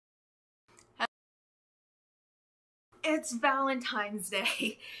It's Valentine's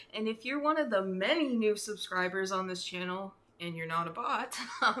Day, and if you're one of the many new subscribers on this channel, and you're not a bot,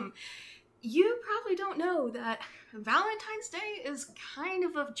 you probably don't know that Valentine's Day is kind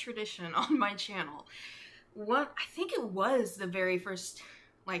of a tradition on my channel. I think it was the very first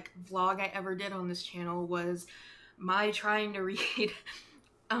vlog I ever did on this channel was my trying to read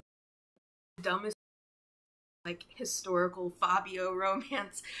the dumbest historical Fabio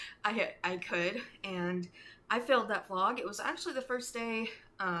romance I could, and I failed that vlog. It was actually the first day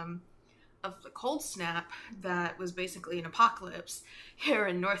of the cold snap that was basically an apocalypse here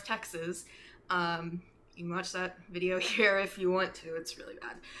in North Texas. You can watch that video here if you want to, it's really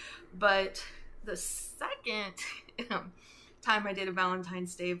bad. But the second time I did a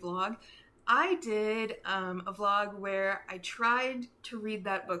Valentine's Day vlog, I did a vlog where I tried to read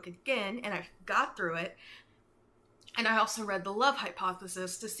that book again, and I got through it. And I also read The Love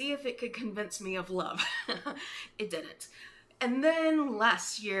Hypothesis to see if it could convince me of love. It didn't. And then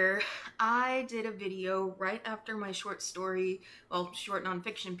last year, I did a video right after my short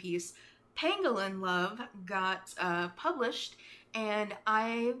nonfiction piece, Pangolin Love, got published, and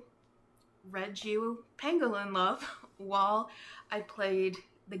I read you Pangolin Love while I played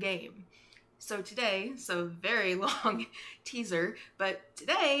the game. So today, very long teaser, but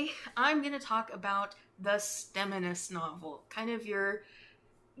today I'm going to talk about the STEMinist novel, kind of your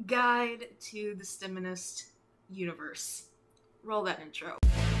guide to the STEMinist universe. Roll that intro.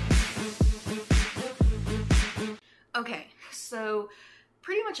 Okay, so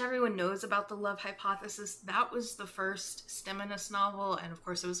pretty much everyone knows about the Love Hypothesis. That was the first STEMinist novel, and of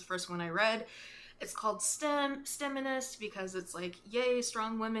course it was the first one I read. It's called STEMinist because it's like, yay,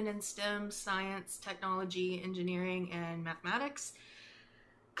 strong women in STEM, science, technology, engineering, and mathematics.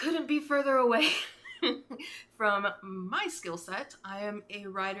 Couldn't be further away from my skill set. I am a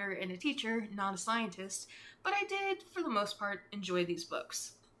writer and a teacher, not a scientist, but I did, for the most part, enjoy these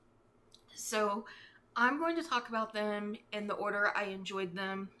books. So I'm going to talk about them in the order I enjoyed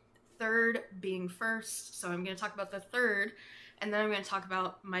them, third being first. So I'm going to talk about the third, and then I'm going to talk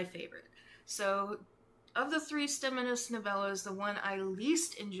about my favorite. So of the three STEMinist novellas, the one I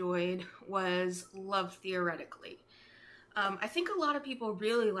least enjoyed was Love Theoretically. I think a lot of people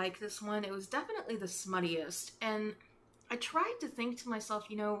really like this one. It was definitely the smuttiest, and I tried to think to myself,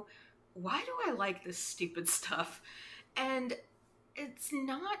 you know, why do I like this stupid stuff? And it's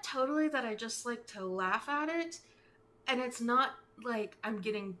not totally that I just like to laugh at it, and it's not like I'm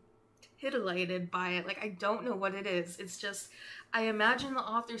getting titillated by it. Like, I don't know what it is. It's just, I imagine the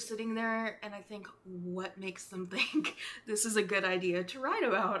author sitting there and I think, what makes them think this is a good idea to write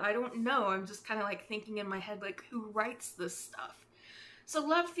about? I don't know. I'm just kind of like thinking in my head, like, who writes this stuff? So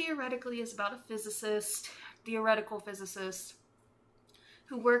Love Theoretically is about a physicist, theoretical physicist,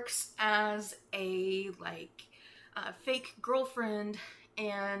 who works as a fake girlfriend,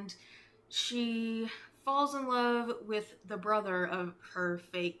 and she falls in love with the brother of her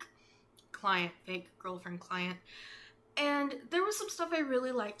fake girlfriend client. And there was some stuff I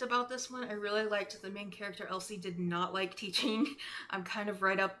really liked about this one. I really liked the main character, Elsie, did not like teaching. I'm kind of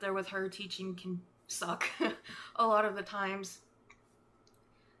right up there with her. Teaching can suck a lot of the times.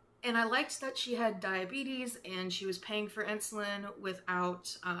 And I liked that she had diabetes and she was paying for insulin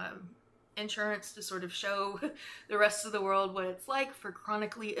without insurance to sort of show the rest of the world what it's like for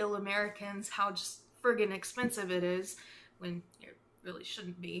chronically ill Americans, how just friggin' expensive it is, when it really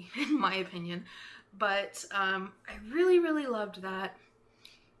shouldn't be, in my opinion. But I really, really loved that.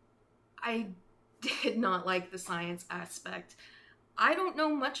 I did not like the science aspect. I don't know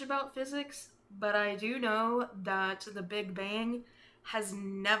much about physics, but I do know that the Big Bang has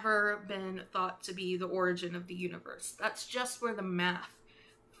never been thought to be the origin of the universe. That's just where the math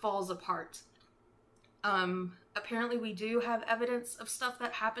falls apart. Apparently we do have evidence of stuff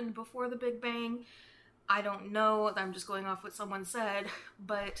that happened before the Big Bang. I don't know, I'm just going off what someone said,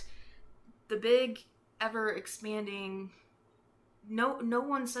 but the big, ever expanding, no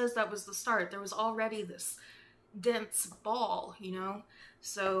one says that was the start. There was already this dense ball, you know?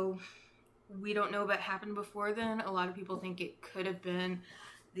 So we don't know what happened before then. A lot of people think it could have been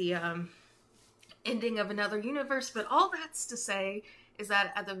the ending of another universe, but all that's to say is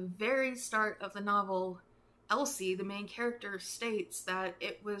that at the very start of the novel, Elsie, the main character, states that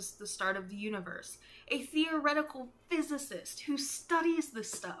it was the start of the universe. A theoretical physicist who studies this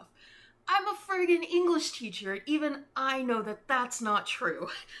stuff. I'm a friggin' English teacher, even I know that that's not true.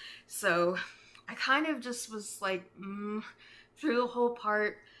 So I kind of just was like, through the whole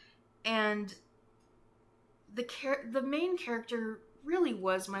part, and the main character really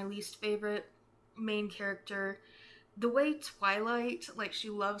was my least favorite main character. the way Twilight, like she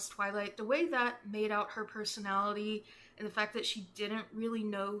loves Twilight, the way that made out her personality and the fact that she didn't really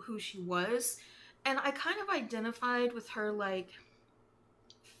know who she was. And I kind of identified with her, like,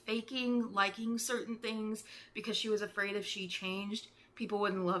 faking liking certain things because she was afraid if she changed, people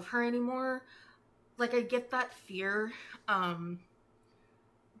wouldn't love her anymore. Like, I get that fear,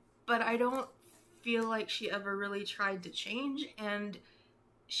 but I don't feel like she ever really tried to change, and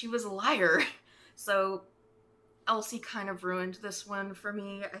she was a liar. So Elsie kind of ruined this one for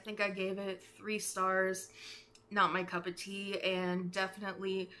me. I think I gave it 3 stars. Not my cup of tea, and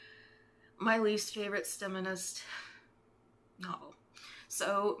definitely my least favorite STEMinist novel.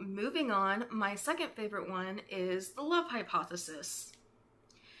 So moving on, my second favorite one is The Love Hypothesis.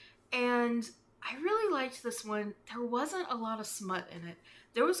 And I really liked this one. There wasn't a lot of smut in it.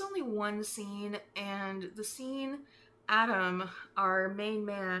 There was only one scene, and the scene, Adam, our main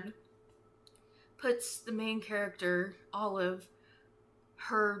man, puts the main character, Olive,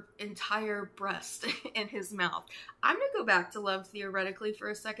 her entire breast in his mouth. I'm gonna go back to Love Theoretically for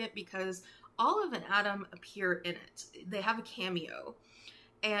a second because Olive and Adam appear in it. They have a cameo.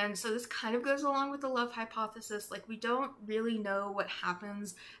 And so this kind of goes along with the Love Hypothesis. Like, we don't really know what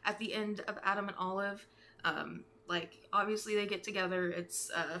happens at the end of Adam and Olive. Like, obviously they get together. It's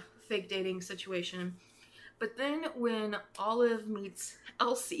a fake dating situation. But then when Olive meets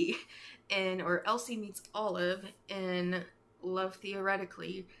Elsie, or Elsie meets Olive in Love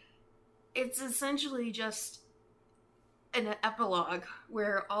Theoretically, it's essentially just an epilogue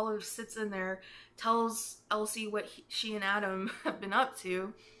where Olive sits in there, tells Elsie what she and Adam have been up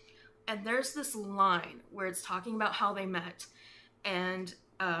to, and there's this line where it's talking about how they met, and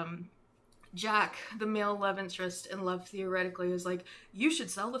Jack, the male love interest in Love Theoretically, is like, you should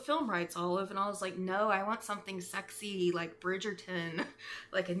sell the film rights, Olive. And I was like, no, I want something sexy like Bridgerton,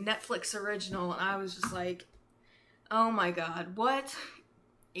 like a Netflix original. And I was just like, oh my god, what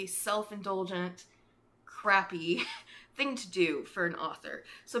a self-indulgent, crappy thing to do for an author.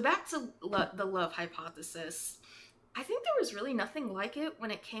 So back to the Love Hypothesis. I think there was really nothing like it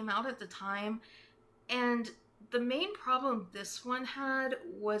when it came out at the time, and the main problem this one had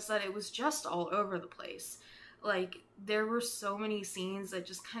was that it was just all over the place. Like, there were so many scenes that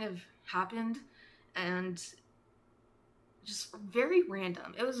just kind of happened, and just very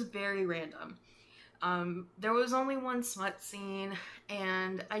random. It was very random. There was only one smut scene,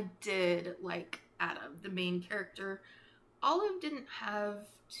 and I did like Adam, the main character. Olive didn't have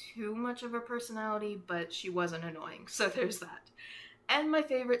too much of a personality, but she wasn't annoying, so there's that. And my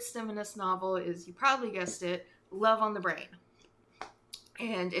favorite STEMinist novel is, you probably guessed it, Love on the Brain.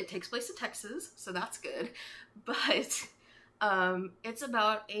 And it takes place in Texas, so that's good. But it's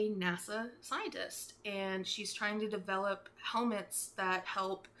about a NASA scientist, and she's trying to develop helmets that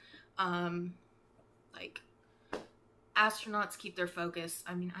help like astronauts keep their focus.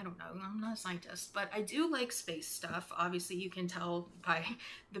 I mean, I don't know, I'm not a scientist, but I do like space stuff. Obviously, you can tell by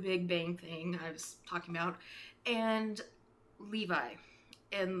the Big Bang thing I was talking about. And Levi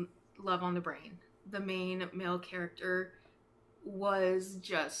in Love on the Brain, the main male character, was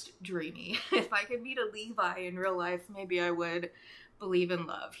just dreamy. If I could meet a Levi in real life, maybe I would believe in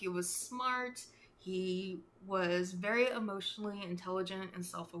love. He was smart, he was very emotionally intelligent and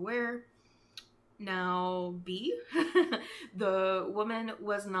self-aware. Now, B, the woman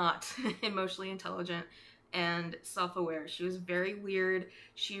was not emotionally intelligent and self-aware. She was very weird.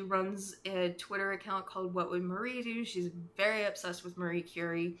 She runs a Twitter account called What Would Marie Do? She's very obsessed with Marie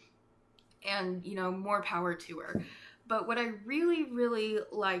Curie, and, you know, more power to her. But what I really, really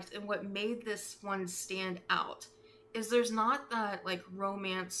liked, and what made this one stand out, is there's not that, like,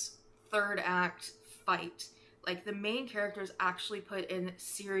 romance third act fight. Like, the main characters actually put in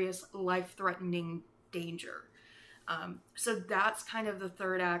serious life-threatening danger. So that's kind of the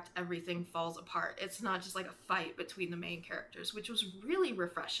third act, everything falls apart. It's not just like a fight between the main characters, which was really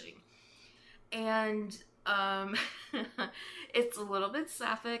refreshing. And it's a little bit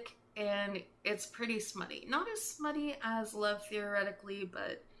sapphic, and it's pretty smutty. Not as smutty as Love Theoretically,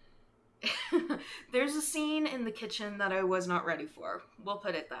 but there's a scene in the kitchen that I was not ready for. We'll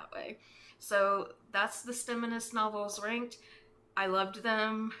put it that way. So that's the STEMinist novels ranked. I loved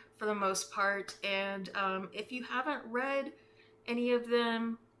them for the most part, and if you haven't read any of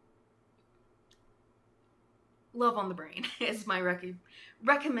them, Love on the Brain is my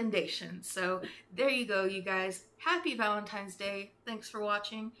recommendation. So there you go, you guys. Happy Valentine's Day. Thanks for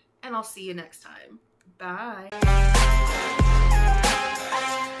watching, and I'll see you next time. Bye.